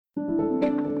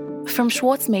From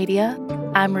Schwartz Media,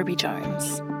 I'm Ruby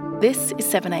Jones. This is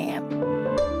 7am.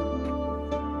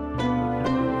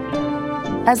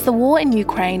 As the war in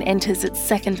Ukraine enters its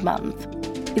second month,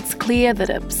 it's clear that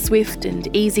a swift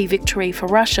and easy victory for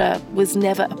Russia was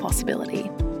never a possibility.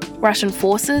 Russian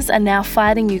forces are now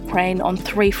fighting Ukraine on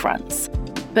 3 fronts,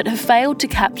 but have failed to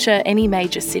capture any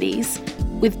major cities,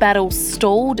 with battles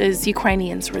stalled as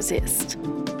Ukrainians resist.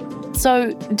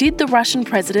 So, did the Russian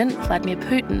President, Vladimir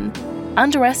Putin,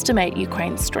 underestimate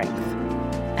Ukraine's strength?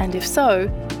 And if so,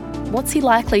 what's he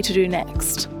likely to do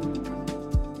next?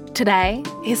 Today,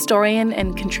 historian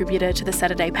and contributor to the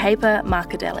Saturday paper, Mark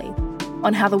Adeli,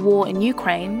 on how the war in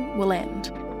Ukraine will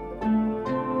end.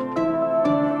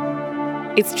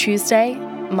 It's Tuesday,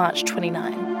 March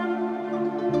 29.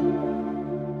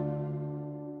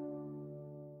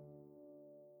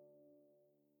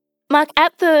 Mark,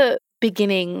 at the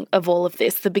beginning of all of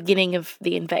this, the beginning of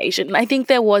the invasion, I think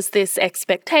there was this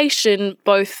expectation,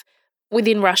 both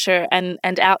within Russia and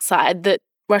outside, that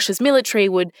Russia's military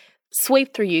would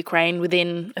sweep through Ukraine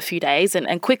within a few days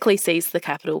and quickly seize the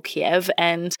capital, Kiev,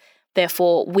 and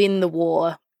therefore win the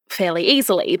war fairly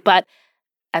easily. But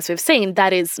as we've seen,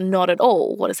 that is not at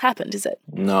all what has happened, is it?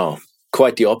 No,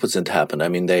 quite the opposite happened. I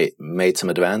mean, they made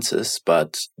some advances,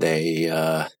 but they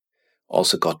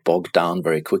also got bogged down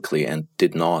very quickly and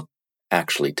did not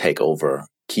actually take over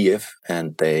Kiev.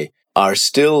 And they are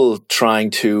still trying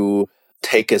to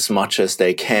take as much as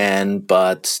they can,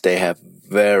 but they have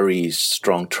very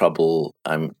strong trouble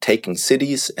taking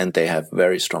cities, and they have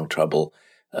very strong trouble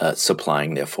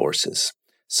supplying their forces.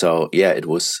 So, yeah, it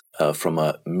was, from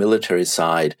a military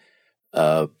side,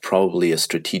 probably a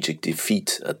strategic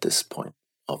defeat at this point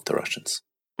of the Russians.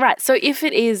 Right. So if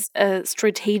it is a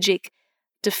strategic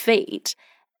defeat,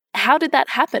 how did that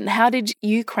happen? How did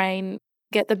Ukraine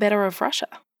get the better of Russia?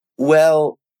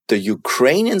 Well, the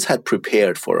Ukrainians had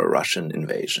prepared for a Russian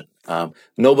invasion.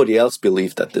 Nobody else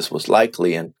believed that this was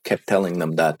likely and kept telling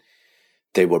them that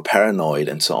they were paranoid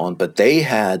and so on, but they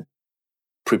had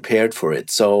prepared for it.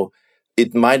 So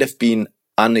it might have been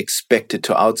unexpected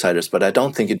to outsiders, but I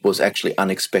don't think it was actually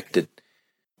unexpected.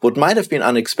 What might have been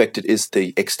unexpected is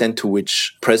the extent to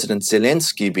which President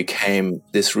Zelensky became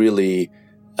this really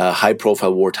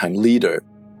high-profile wartime leader.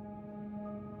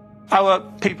 Our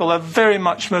people are very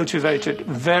much motivated,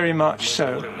 very much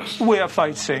so. We are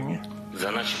fighting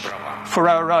for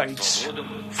our rights,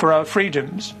 for our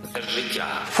freedoms,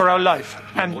 for our life.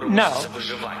 And now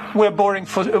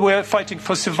we're fighting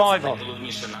for survival.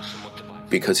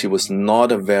 Because he was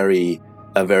not a very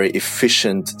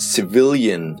efficient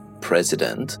civilian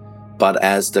president, but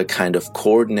as the kind of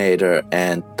coordinator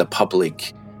and the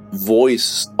public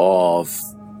voice of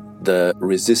the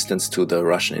resistance to the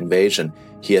Russian invasion,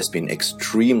 he has been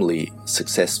extremely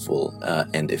successful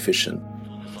and efficient.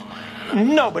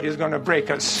 Nobody's going to break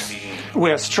us.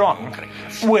 We're strong.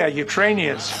 We're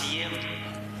Ukrainians.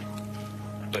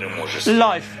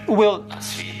 Life will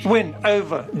win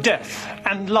over death,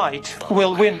 and light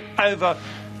will win over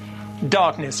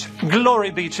darkness.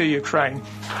 Glory be to Ukraine.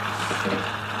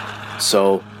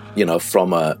 So,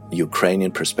 from a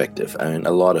Ukrainian perspective, I mean,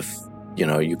 a lot of,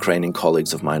 Ukrainian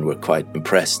colleagues of mine were quite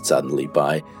impressed suddenly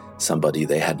by somebody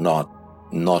they had not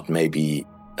maybe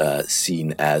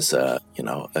seen as a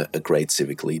great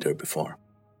civic leader before.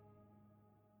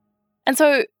 And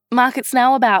so, Mark, it's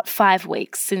now about 5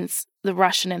 weeks since the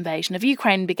Russian invasion of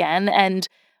Ukraine began, and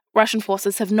Russian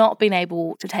forces have not been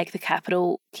able to take the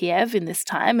capital, Kiev, in this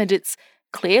time, and it's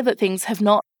clear that things have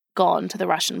not gone to the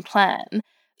Russian plan.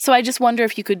 So I just wonder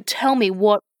if you could tell me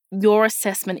what your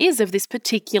assessment is of this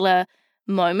particular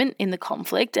moment in the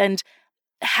conflict and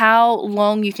how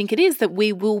long you think it is that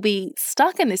we will be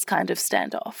stuck in this kind of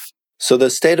standoff. So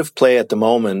the state of play at the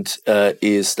moment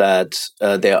is that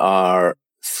there are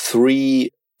 3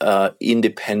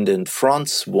 independent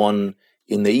fronts, one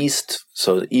in the east,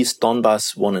 so the East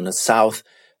Donbass, one in the south,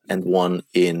 and one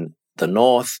in the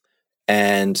north.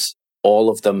 And all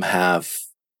of them have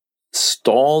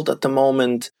stalled at the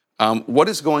moment. What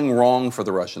is going wrong for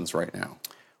the Russians right now?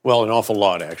 Well, an awful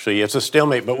lot, actually. It's a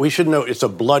stalemate, but we should note it's a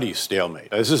bloody stalemate.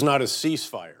 This is not a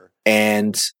ceasefire.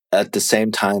 And at the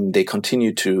same time, they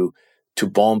continue to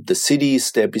bomb the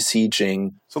cities they're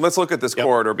besieging. So let's look at this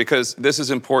corridor, because this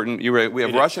is important. We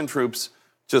have Russian troops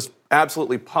just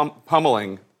absolutely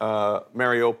pummeling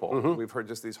Mariupol. Mm-hmm. We've heard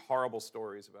just these horrible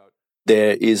stories about.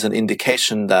 There is an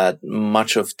indication that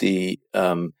much of the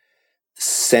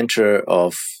center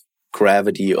of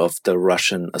gravity of the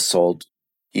Russian assault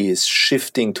is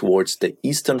shifting towards the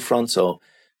Eastern Front, so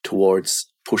towards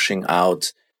pushing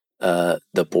out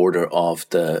the border of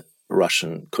the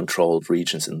Russian-controlled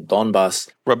regions in Donbass.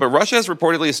 Right, but Russia has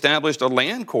reportedly established a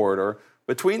land corridor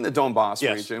between the Donbass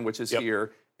region, which is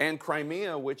here, and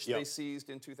Crimea, which they seized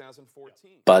in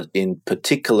 2014. But in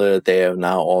particular, they are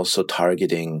now also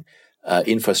targeting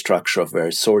infrastructure of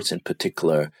various sorts, in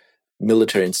particular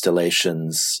military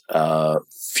installations,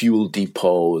 fuel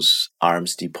depots,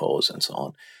 arms depots, and so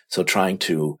on. So trying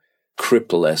to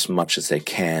cripple as much as they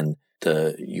can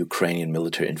the Ukrainian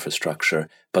military infrastructure,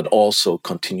 but also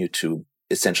continue to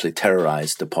essentially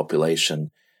terrorize the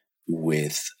population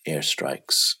with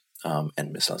airstrikes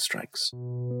and missile strikes.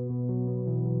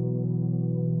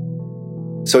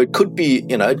 So it could be,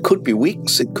 it could be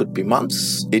weeks, it could be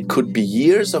months, it could be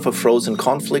years of a frozen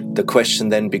conflict. The question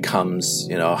then becomes,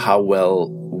 how well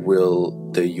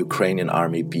will the Ukrainian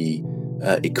army be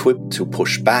equipped to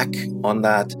push back on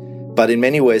that? But in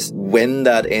many ways, when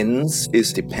that ends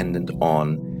is dependent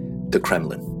on the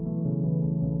Kremlin.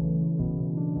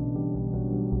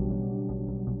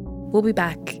 We'll be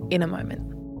back in a moment.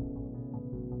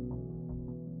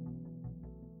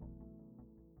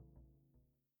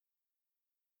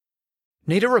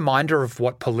 Need a reminder of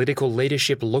what political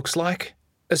leadership looks like?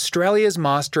 Australia's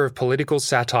master of political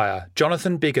satire,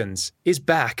 Jonathan Biggins, is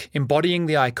back embodying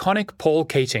the iconic Paul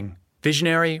Keating,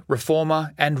 visionary,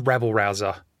 reformer and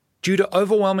rabble-rouser. Due to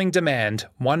overwhelming demand,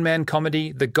 one-man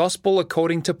comedy The Gospel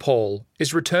According to Paul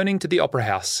is returning to the Opera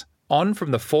House, on from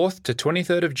the 4th to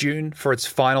 23rd of June for its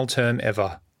final term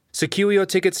ever. Secure your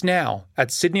tickets now at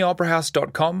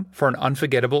sydneyoperahouse.com for an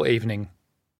unforgettable evening.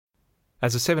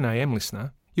 As a 7am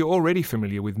listener, you're already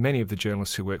familiar with many of the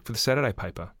journalists who work for the Saturday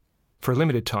Paper. For a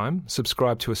limited time,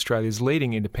 subscribe to Australia's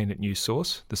leading independent news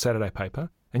source, the Saturday Paper,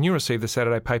 and you'll receive the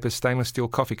Saturday Paper's stainless steel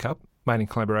coffee cup, made in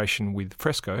collaboration with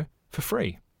Fresco, for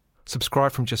free.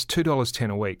 Subscribe from just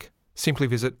 $2.10 a week. Simply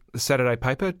visit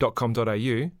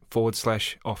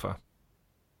thesaturdaypaper.com.au/offer.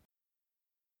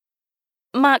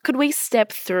 Mark, could we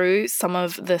step through some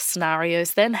of the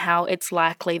scenarios then, how it's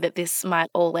likely that this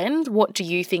might all end? What do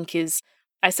you think is,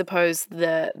 I suppose,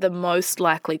 the most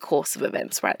likely course of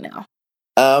events right now?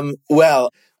 Well,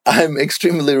 I'm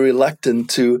extremely reluctant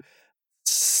to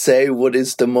say what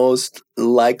is the most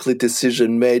likely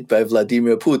decision made by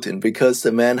Vladimir Putin, because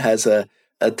the man has a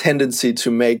tendency to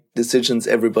make decisions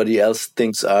everybody else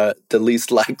thinks are the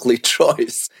least likely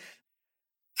choice.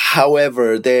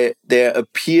 However, there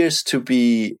appears to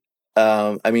be,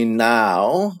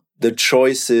 now the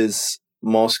choices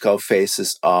Moscow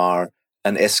faces are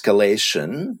an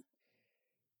escalation,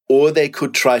 or they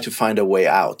could try to find a way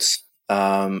out.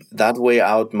 That way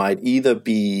out might either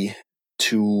be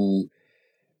to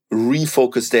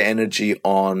refocus their energy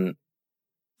on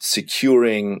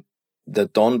securing the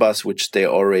Donbass, which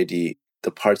the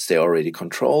parts they already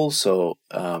control, so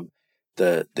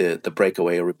the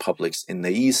breakaway republics in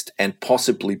the east, and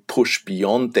possibly push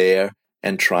beyond there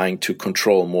and trying to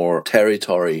control more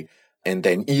territory, and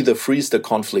then either freeze the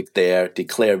conflict there,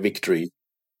 declare victory,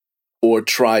 or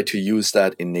try to use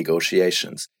that in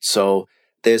negotiations. So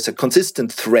there's a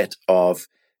consistent threat of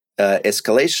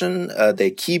escalation.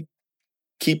 They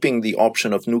keeping the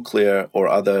option of nuclear or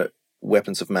other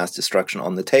weapons of mass destruction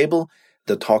on the table.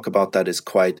 The talk about that is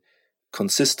quite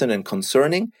consistent and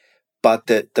concerning. But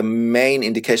the main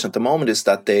indication at the moment is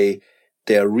that they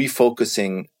are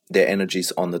refocusing their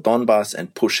energies on the Donbass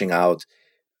and pushing out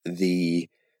the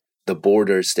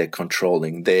borders they're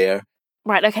controlling there.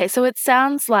 Right, okay, so it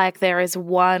sounds like there is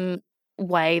one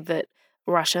way that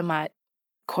Russia might,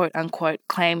 quote-unquote,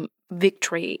 claim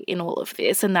victory in all of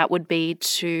this, and that would be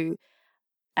to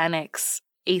annex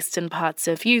eastern parts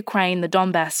of Ukraine, the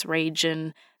Donbass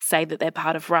region, say that they're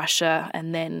part of Russia,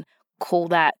 and then call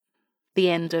that the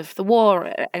end of the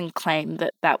war and claim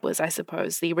that that was, I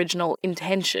suppose, the original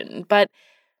intention. But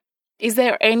is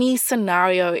there any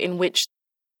scenario in which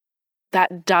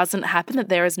that doesn't happen, that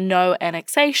there is no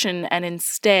annexation and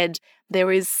instead there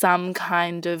is some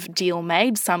kind of deal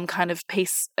made, some kind of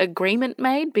peace agreement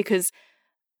made? Because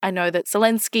I know that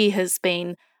Zelensky has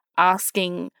been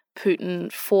asking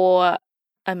Putin for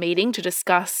a meeting to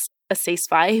discuss a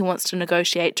ceasefire. He wants to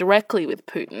negotiate directly with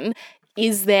Putin.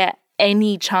 Is there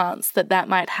any chance that that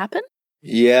might happen?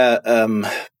 Yeah,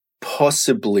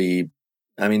 possibly.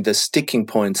 I mean, the sticking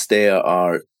points there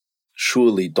are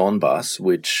surely Donbass,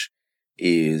 which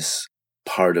is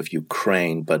part of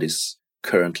Ukraine, but is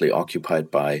currently occupied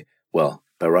by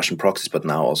Russian proxies, but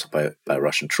now also by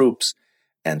Russian troops.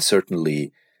 And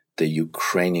certainly the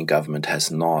Ukrainian government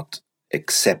has not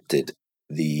accepted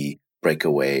the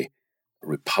breakaway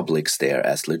republics there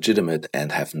as legitimate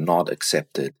and have not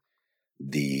accepted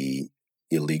the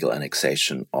illegal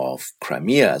annexation of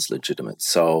Crimea as legitimate.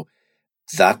 So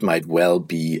that might well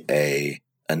be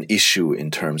an issue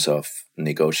in terms of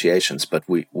negotiations, but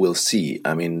we will see.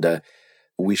 I mean,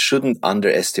 we shouldn't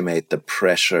underestimate the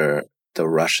pressure the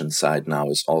Russian side now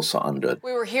is also under.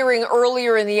 We were hearing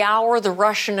earlier in the hour the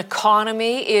Russian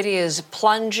economy, it is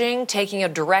plunging, taking a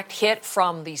direct hit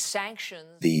from the sanctions.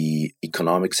 The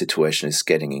economic situation is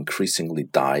getting increasingly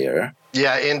dire.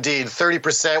 Yeah, indeed.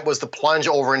 30% was the plunge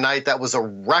overnight. That was a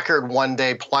record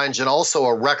one-day plunge and also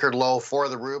a record low for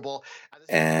the ruble.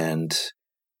 And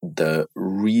the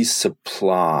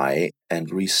resupply and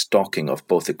restocking of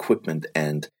both equipment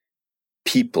and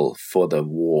people for the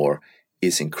war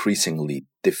is increasingly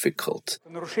difficult.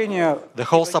 The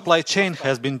whole supply chain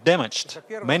has been damaged.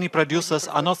 Many producers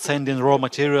are not sending raw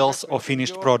materials or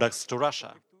finished products to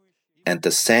Russia. And the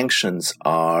sanctions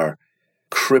are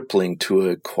crippling to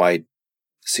a quite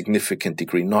significant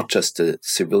degree, not just the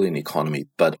civilian economy,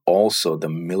 but also the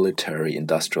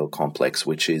military-industrial complex,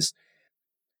 which is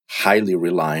highly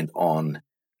reliant on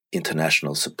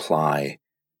international supply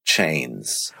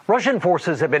chains. Russian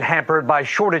forces have been hampered by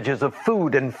shortages of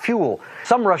food and fuel.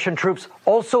 Some Russian troops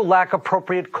also lack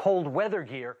appropriate cold weather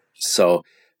gear. So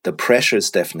the pressure is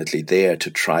definitely there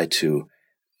to try to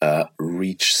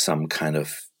reach some kind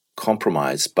of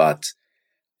compromise, but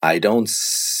I don't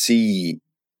see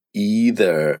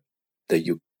either the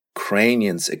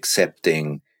Ukrainians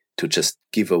accepting to just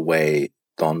give away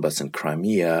Donbas and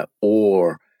Crimea,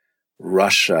 or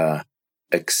Russia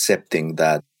accepting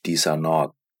that these are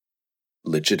not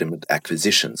legitimate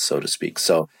acquisitions, so to speak.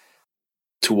 So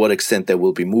to what extent there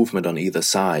will be movement on either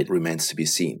side remains to be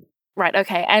seen. Right,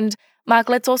 okay. And Mark,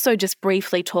 let's also just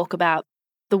briefly talk about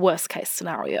the worst case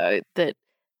scenario, that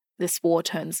this war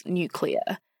turns nuclear.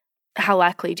 How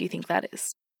likely do you think that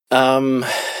is?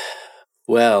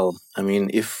 Well, I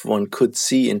mean, if one could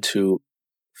see into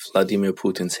Vladimir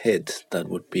Putin's head, that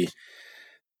would be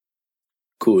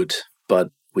good, but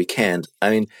we can't.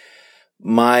 I mean,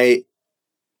 my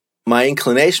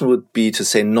inclination would be to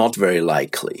say not very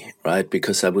likely, right?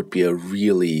 Because that would be a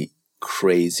really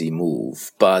crazy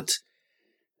move. But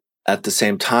at the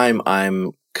same time,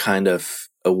 I'm kind of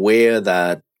aware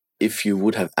that if you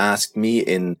would have asked me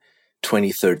in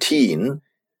 2013,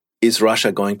 is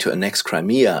Russia going to annex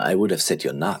Crimea? I would have said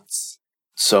you're nuts.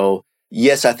 So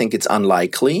yes, I think it's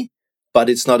unlikely, but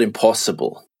it's not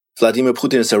impossible. Vladimir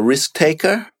Putin is a risk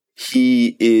taker.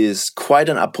 He is quite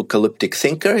an apocalyptic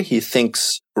thinker. He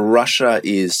thinks Russia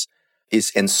is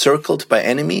encircled by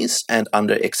enemies and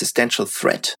under existential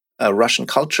threat. Russian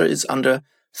culture is under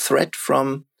threat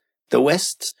from the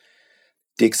West.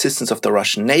 The existence of the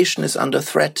Russian nation is under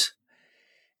threat.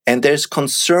 And there's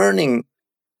concerning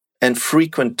and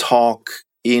frequent talk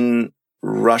in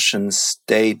Russian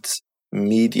state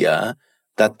media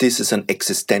that this is an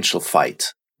existential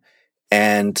fight.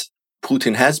 And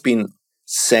Putin has been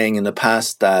saying in the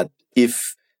past that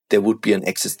if there would be an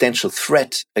existential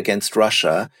threat against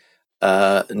Russia,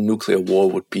 nuclear war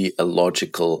would be a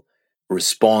logical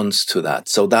response to that.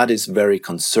 So that is very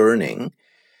concerning.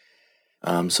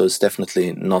 So it's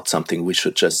definitely not something we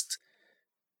should just,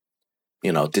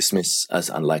 dismiss as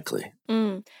unlikely.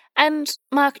 And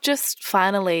Mark, just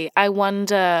finally, I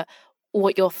wonder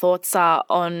what your thoughts are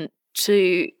on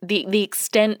to the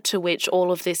extent to which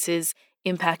all of this is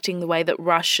impacting the way that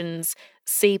Russians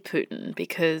see Putin,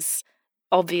 because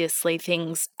obviously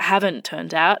things haven't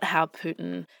turned out how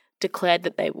Putin declared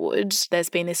that they would. There's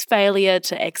been this failure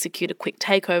to execute a quick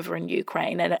takeover in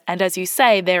Ukraine. And as you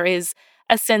say, there is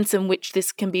a sense in which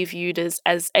this can be viewed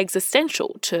as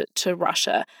existential to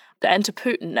Russia and to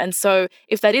Putin. And so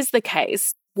if that is the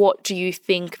case, what do you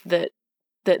think that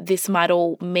this might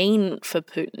all mean for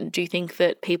Putin? Do you think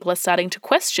that people are starting to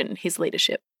question his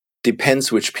leadership?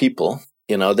 Depends which people.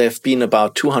 There have been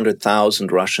about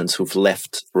 200,000 Russians who've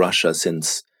left Russia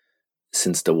since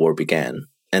the war began.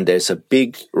 And there's a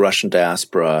big Russian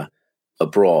diaspora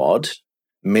abroad,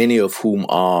 many of whom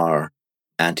are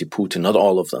anti-Putin. Not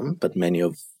all of them, but many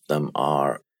of them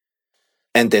are.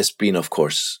 And there's been, of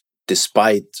course,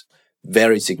 despite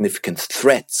very significant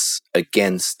threats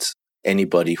against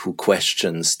anybody who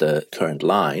questions the current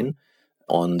line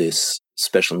on this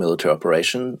special military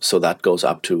operation. So that goes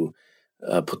up to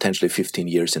potentially 15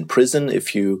 years in prison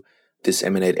if you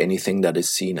disseminate anything that is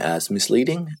seen as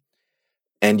misleading.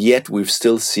 And yet we've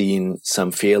still seen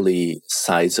some fairly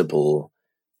sizable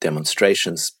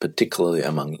demonstrations, particularly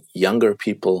among younger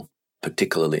people,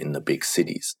 particularly in the big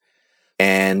cities.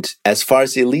 And as far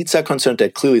as the elites are concerned, there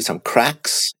are clearly some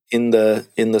cracks in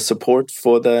the support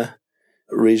for the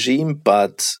regime,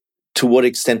 but to what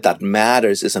extent that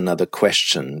matters is another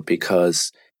question,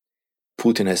 because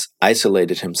Putin has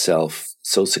isolated himself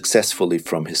so successfully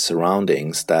from his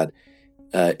surroundings that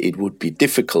it would be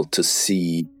difficult to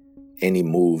see any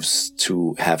moves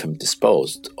to have him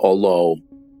disposed, although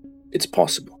it's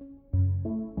possible.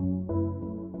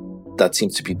 That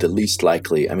seems to be the least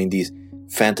likely. I mean, these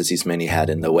fantasies many had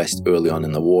in the West early on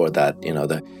in the war that,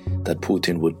 that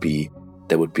Putin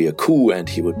there would be a coup and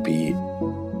he would be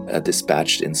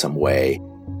dispatched in some way.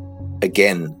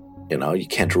 Again, you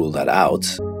can't rule that out,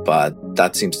 but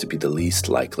that seems to be the least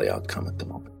likely outcome at the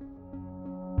moment.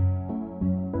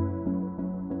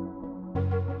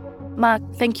 Mark,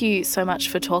 thank you so much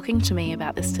for talking to me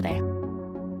about this today.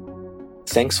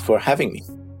 Thanks for having me.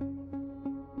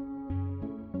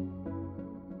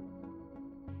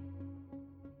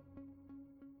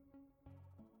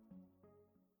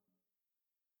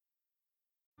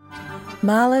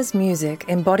 Mahler's music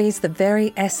embodies the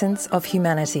very essence of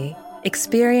humanity.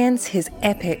 Experience his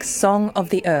epic Song of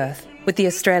the Earth with the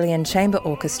Australian Chamber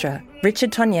Orchestra,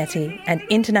 Richard Tognetti, and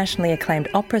internationally acclaimed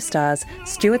opera stars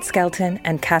Stuart Skelton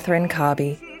and Catherine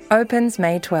Carby. Opens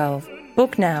May 12.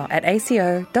 Book now at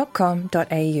aco.com.au.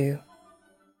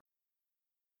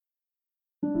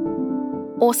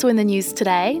 Also in the news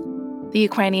today, the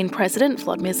Ukrainian President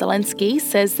Volodymyr Zelensky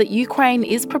says that Ukraine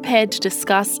is prepared to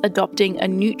discuss adopting a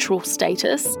neutral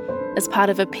status as part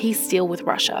of a peace deal with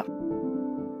Russia.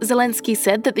 Zelensky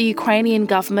said that the Ukrainian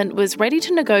government was ready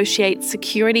to negotiate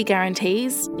security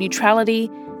guarantees, neutrality,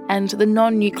 and the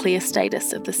non-nuclear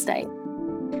status of the state.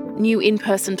 New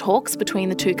in-person talks between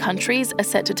the two countries are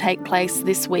set to take place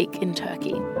this week in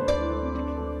Turkey.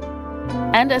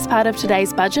 And as part of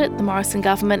today's budget, the Morrison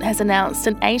government has announced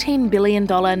an $18 billion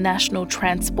national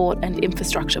transport and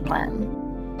infrastructure plan.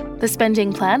 The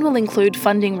spending plan will include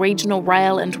funding regional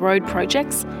rail and road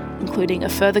projects, including a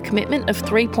further commitment of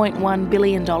 $3.1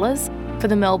 billion for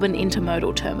the Melbourne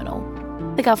Intermodal Terminal.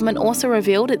 The government also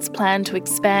revealed its plan to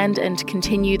expand and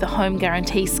continue the Home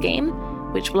Guarantee Scheme,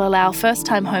 which will allow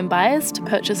first-time home buyers to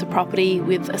purchase a property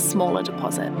with a smaller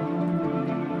deposit.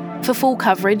 For full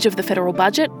coverage of the federal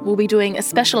budget, we'll be doing a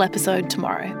special episode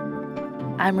tomorrow.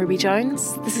 I'm Ruby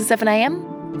Jones. This is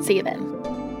 7am. See you then.